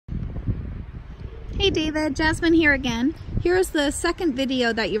Hey David, Jasmine here again. Here's the second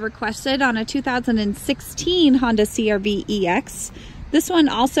video that you requested on a 2016 Honda CRV EX. This one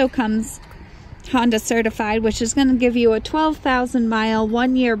also comes Honda certified, which is going to give you a 12,000 mile,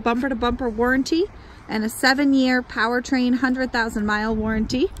 1-year bumper-to-bumper warranty and a 7-year powertrain 100,000 mile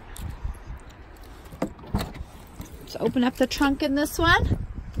warranty. Let's open up the trunk in this one.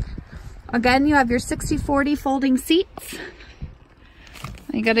 Again, you have your 60/40 folding seats.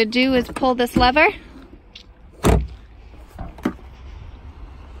 All you gotta do is pull this lever.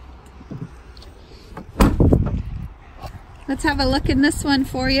 Let's have a look in this one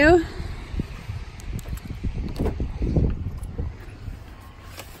for you.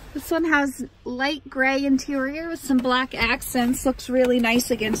 This one has light gray interior with some black accents. Looks really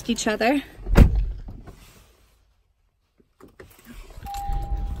nice against each other.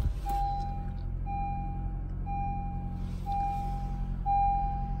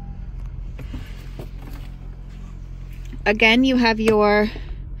 Again, you have your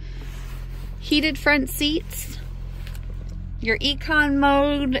heated front seats, your econ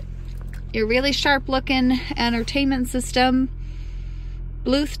mode, your really sharp looking entertainment system,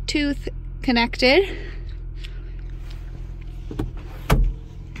 Bluetooth connected,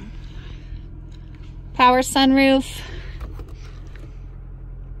 power sunroof,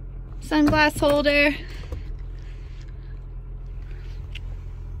 sunglass holder,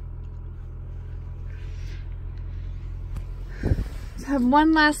 have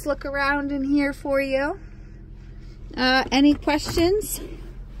one last look around in here for you. Any questions?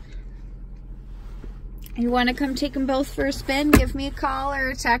 You want to come take them both for a spin? Give me a call or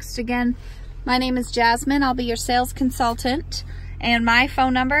a text. Again, my name is Jasmine. I'll be your sales consultant, and my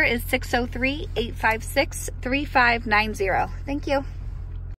phone number is 603-856-3590. Thank you.